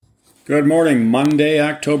Good morning, Monday,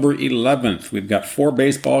 October 11th. We've got 4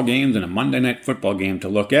 baseball games and a Monday night football game to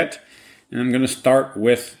look at. And I'm going to start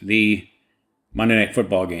with the Monday night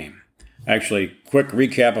football game. Actually, quick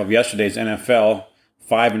recap of yesterday's NFL,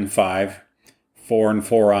 5-5,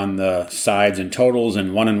 4-4 on the sides and totals,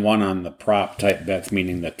 and 1-1 on the prop type bets,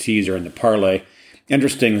 meaning the teaser and the parlay.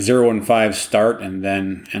 Interesting 0-5 start, and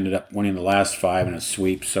then ended up winning the last 5 in a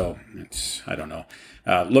sweep, so I don't know.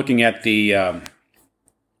 Looking at the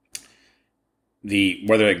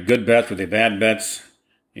whether they're good bets, whether they're bad bets,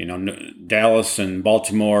 Dallas and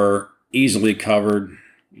Baltimore easily covered.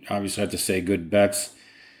 Obviously, I have to say good bets.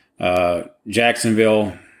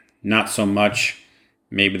 Jacksonville, not so much.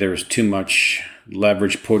 Maybe there was too much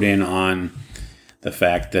leverage put in on the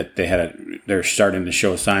fact that they're starting to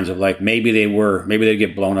show signs of life. Maybe they'd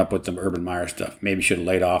get blown up with the Urban Meyer stuff. Maybe should have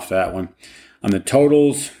laid off that one. On the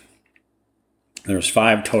totals, there's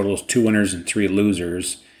 5 totals, 2 winners and 3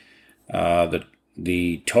 losers.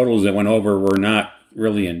 The totals that went over were not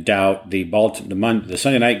really in doubt. The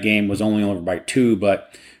Sunday night game was only over by 2,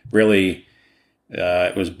 but really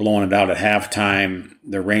it was blowing it out at halftime.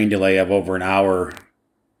 The rain delay of over an hour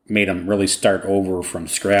made them really start over from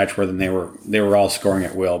scratch, rather than they were all scoring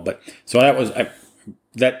at will. But so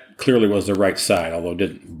that clearly was the right side, although it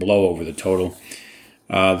didn't blow over the total.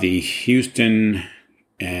 The Houston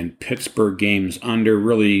and Pittsburgh games under,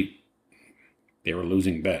 really they were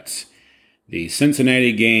losing bets. The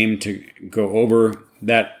Cincinnati game to go over,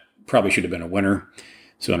 that probably should have been a winner.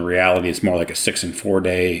 So in reality, it's more like a 6-4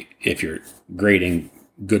 day if you're grading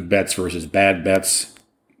good bets versus bad bets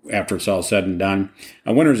after it's all said and done.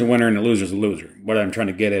 A winner's a winner and a loser's a loser. What I'm trying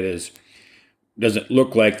to get at is, does it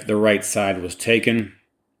look like the right side was taken?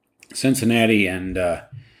 Cincinnati and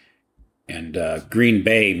Green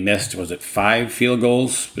Bay missed, 5 field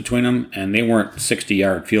goals between them? And they weren't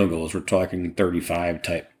 60-yard field goals. We're talking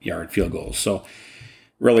 35-type yard field goals. So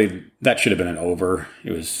really, that should have been an over.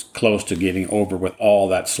 It was close to getting over with all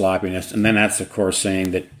that sloppiness. And then that's, of course, saying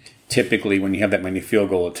that typically when you have that many field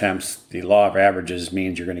goal attempts, the law of averages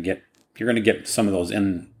means you're going to get some of those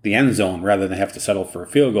in the end zone rather than have to settle for a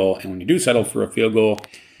field goal. And when you do settle for a field goal,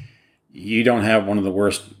 you don't have one of the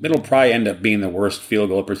worst. It'll probably end up being the worst field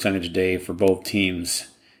goal percentage day for both teams,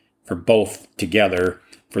 for both together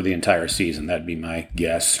for the entire season. That'd be my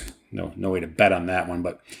guess. No way to bet on that one.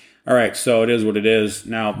 But all right, so it is what it is.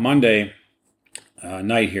 Now, Monday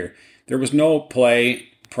night here, there was no play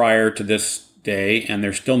prior to this day, and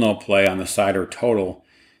there's still no play on the side or total.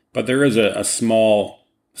 But there is a small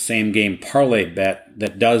same-game parlay bet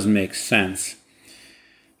that does make sense.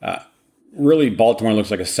 Really, Baltimore looks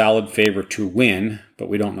like a solid favorite to win, but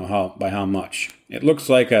we don't know by how much. It looks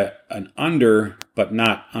like an under, but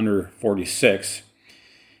not under 46.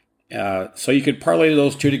 So you could parlay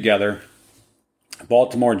those two together.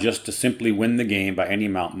 Baltimore just to simply win the game by any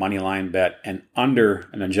amount, money line bet, and under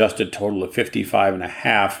an adjusted total of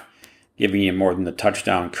 55.5, giving you more than the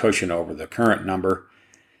touchdown cushion over the current number.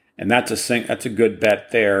 And that's a good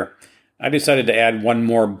bet there. I decided to add one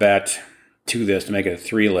more bet to this to make it a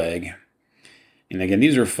 3-leg. And again,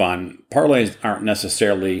 these are fun. Parlays aren't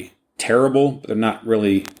necessarily terrible, but they're not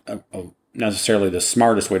really necessarily the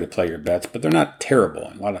smartest way to play your bets, but they're not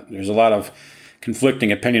terrible. There's a lot of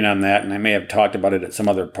conflicting opinion on that, and I may have talked about it at some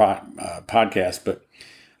other podcast. But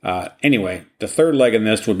anyway, the third leg in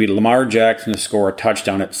this would be Lamar Jackson to score a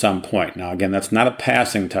touchdown at some point. Now, again, that's not a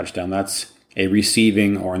passing touchdown. That's a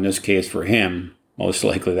receiving, or in this case for him, most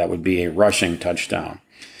likely that would be a rushing touchdown.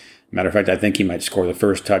 Matter of fact, I think he might score the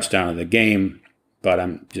first touchdown of the game, but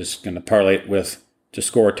I'm just going to parlay it with to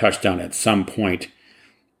score a touchdown at some point.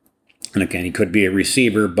 And again, he could be a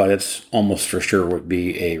receiver, but it's almost for sure would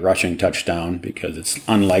be a rushing touchdown because it's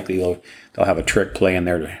unlikely they'll have a trick play in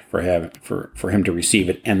there for him to receive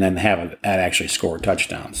it and then have it actually score a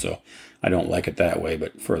touchdown. So I don't like it that way,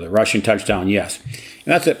 but for the rushing touchdown, yes.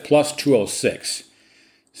 And that's at plus 206.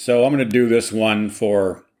 So I'm going to do this one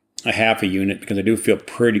for a half a unit because I do feel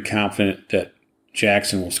pretty confident that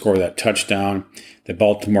Jackson will score that touchdown, that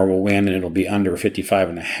Baltimore will win, and it'll be under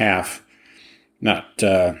 55.5. Not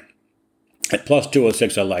at plus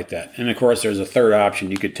 206, I like that. And of course, there's a third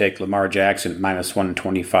option. You could take Lamar Jackson at minus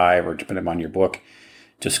 125, or depending on your book,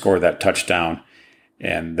 to score that touchdown.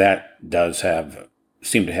 And that does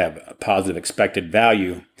seem to have a positive expected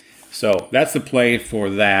value. So that's the play for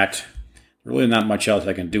that. Really not much else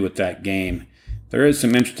I can do with that game. There is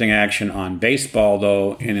some interesting action on baseball,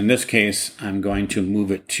 though, and in this case, I'm going to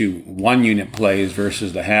move it to 1-unit plays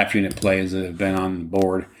versus the half-unit plays that have been on the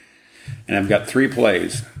board. And I've got 3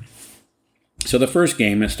 plays. So the first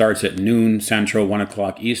game, it starts at noon Central, 1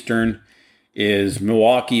 o'clock Eastern, is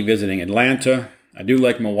Milwaukee visiting Atlanta. I do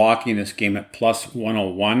like Milwaukee in this game at plus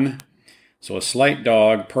 101. So a slight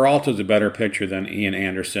dog. Peralta's a better pitcher than Ian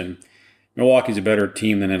Anderson. Milwaukee's a better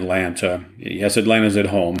team than Atlanta. Yes, Atlanta's at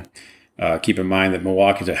home. Keep in mind that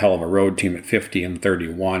Milwaukee's a hell of a road team at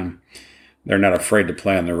 50-31. They're not afraid to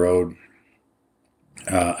play on the road.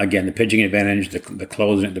 Again, the pitching advantage, the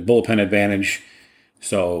closing, the bullpen advantage.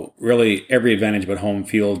 So really every advantage but home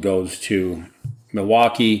field goes to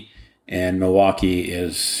Milwaukee, and Milwaukee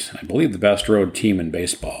is, I believe, the best road team in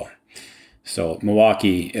baseball. So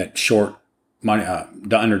Milwaukee at short money,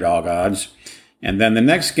 the underdog odds. And then the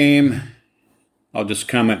next game, I'll just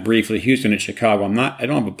comment briefly, Houston at Chicago. I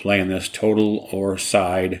don't have a play in this, total or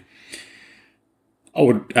side.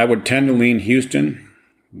 I would tend to lean Houston,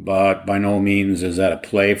 but by no means is that a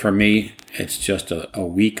play for me. It's just a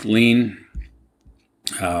weak lean.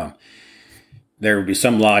 There would be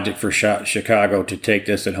some logic for Chicago to take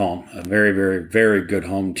this at home, a very, very, very good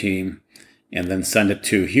home team, and then send it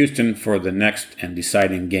to Houston for the next and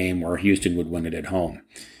deciding game where Houston would win it at home.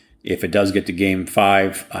 If it does get to Game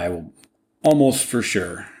 5, I will almost for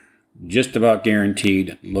sure, just about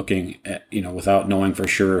guaranteed, looking at, without knowing for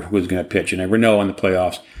sure who's going to pitch. You never know in the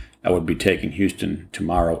playoffs. I would be taking Houston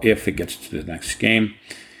tomorrow if it gets to the next game.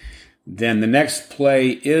 Then the next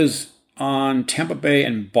play is on Tampa Bay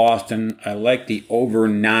and Boston. I like the over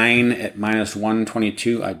 9 at minus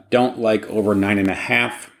 122. I don't like over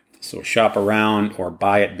 9.5. So shop around or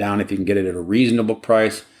buy it down if you can get it at a reasonable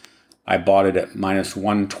price. I bought it at minus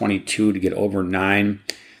 122 to get over 9.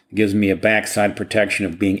 It gives me a backside protection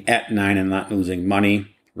of being at 9 and not losing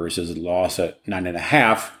money versus a loss at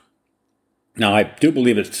 9.5. Now, I do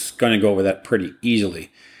believe it's going to go over that pretty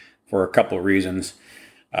easily for a couple of reasons.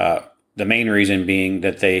 The main reason being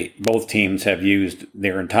that both teams have used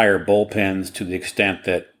their entire bullpens to the extent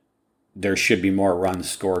that there should be more runs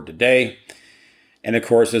scored today. And of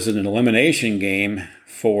course, this is an elimination game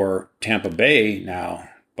for Tampa Bay now.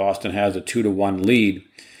 Boston has a 2-1 lead,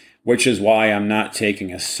 which is why I'm not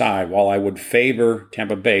taking a side. While I would favor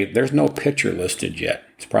Tampa Bay, there's no pitcher listed yet.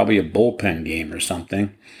 It's probably a bullpen game or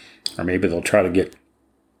something. Or maybe they'll try to get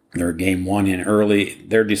their game 1 in early.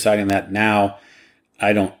 They're deciding that now.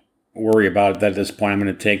 I don't worry about that at this point. I'm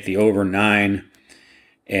going to take the over 9.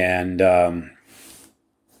 And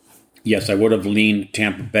yes, I would have leaned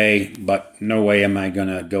Tampa Bay, but no way am I going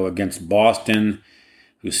to go against Boston,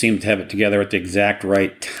 who seem to have it together at the exact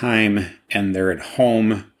right time, and they're at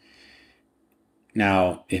home.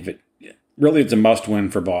 Now, it's a must-win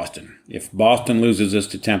for Boston. If Boston loses this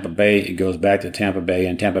to Tampa Bay, it goes back to Tampa Bay,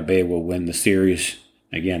 and Tampa Bay will win the series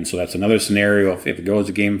again. So that's another scenario if it goes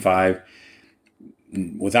to Game 5.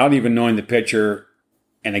 Without even knowing the pitcher,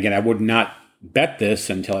 and again, I would not bet this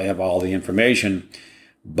until I have all the information,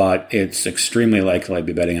 but it's extremely likely I'd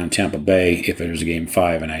be betting on Tampa Bay if there's a Game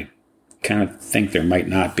 5, and I kind of think there might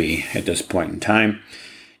not be at this point in time.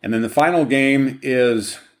 And then the final game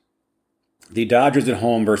is the Dodgers at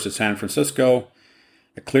home versus San Francisco.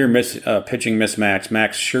 A clear pitching mismatch.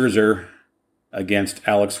 Max Scherzer against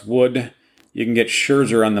Alex Wood. You can get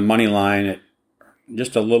Scherzer on the money line at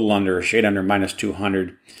just a little under, a shade under minus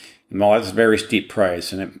 200. And while that's a very steep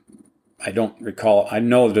price, and I don't recall, I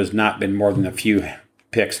know there's not been more than a few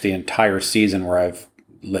picks the entire season where I've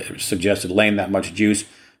suggested laying that much juice,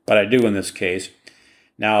 but I do in this case.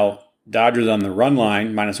 Now, Dodgers on the run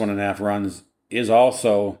line, minus 1.5 runs, is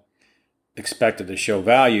also expected to show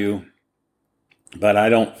value, but I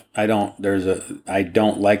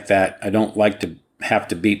don't like that. I don't like to have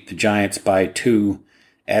to beat the Giants by 2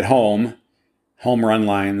 at home. Home run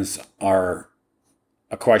lines are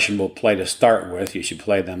a questionable play to start with. You should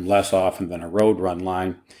play them less often than a road run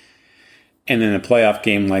line. And in a playoff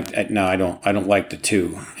game like that, no, I don't like the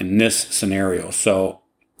 2 in this scenario. So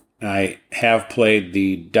I have played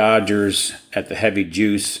the Dodgers at the heavy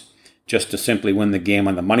juice just to simply win the game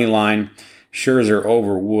on the money line. Scherzer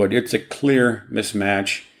over Wood. It's a clear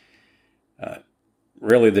mismatch.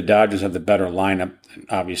 Really, the Dodgers have the better lineup.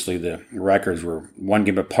 Obviously, the records were 1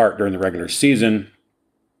 game apart during the regular season,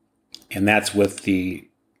 and that's with the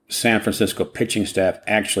San Francisco pitching staff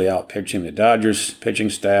actually out-pitching the Dodgers pitching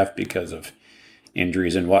staff because of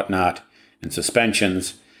injuries and whatnot and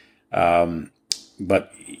suspensions.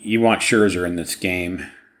 But you want Scherzer in this game.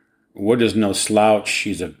 Wood is no slouch.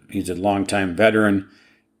 He's a longtime veteran,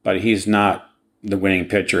 but he's not the winning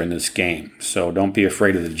pitcher in this game. So don't be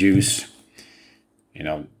afraid of the juice.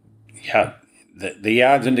 The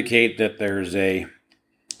odds indicate that there's a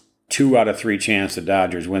 2 out of 3 chance the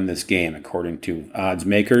Dodgers win this game, according to odds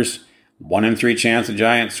makers. 1 in 3 chance the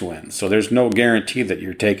Giants win. So there's no guarantee that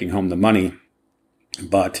you're taking home the money.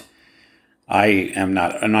 But I'm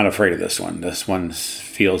not afraid of this one. This one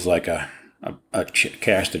feels like a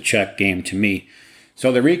cash the check game to me.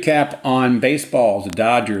 So the recap on baseballs: the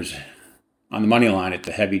Dodgers on the money line at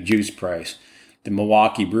the heavy juice price, the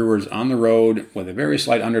Milwaukee Brewers on the road with a very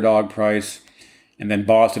slight underdog price, and then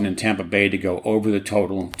Boston and Tampa Bay to go over the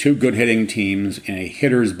total. Two good hitting teams in a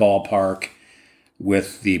hitter's ballpark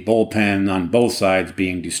with the bullpen on both sides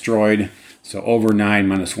being destroyed. So over 9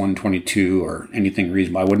 minus 122 or anything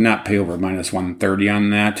reasonable. I would not pay over minus 130 on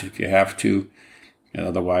that if you have to.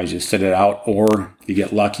 Otherwise, you sit it out, or if you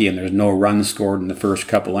get lucky and there's no runs scored in the first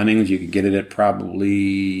couple innings, you could get it at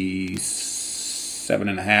probably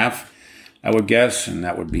 7.5, I would guess, and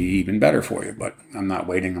that would be even better for you. But I'm not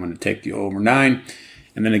waiting. I'm going to take the over 9.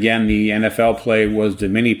 And then again, the NFL play was the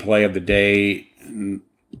mini play of the day.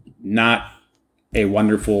 Not a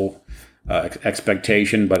wonderful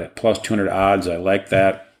expectation, but at plus 200 odds, I like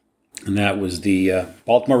that. And that was the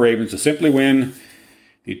Baltimore Ravens to simply win.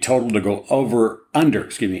 The total to go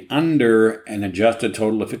under an adjusted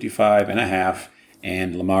total of 55.5,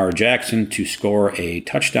 and Lamar Jackson to score a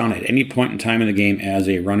touchdown at any point in time in the game as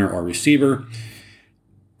a runner or receiver.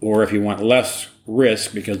 Or if you want less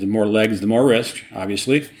risk, because the more legs, the more risk,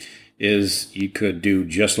 obviously, is you could do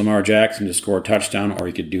just Lamar Jackson to score a touchdown, or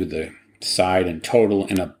you could do the side and total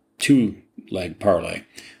in a 2-leg parlay,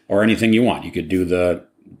 or anything you want. You could do the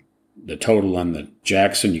total on the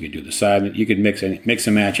Jackson. You could do the side. You could mix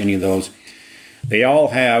and match any of those. They all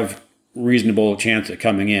have reasonable chance at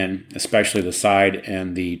coming in, especially the side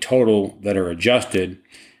and the total that are adjusted,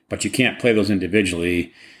 but you can't play those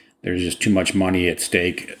individually. There's just too much money at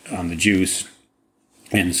stake on the juice.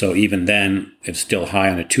 And so even then, it's still high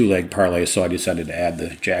on a 2-leg parlay, so I decided to add the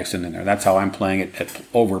Jackson in there. That's how I'm playing it, at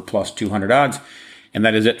over plus 200 odds. And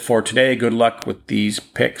that is it for today. Good luck with these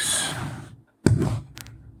picks.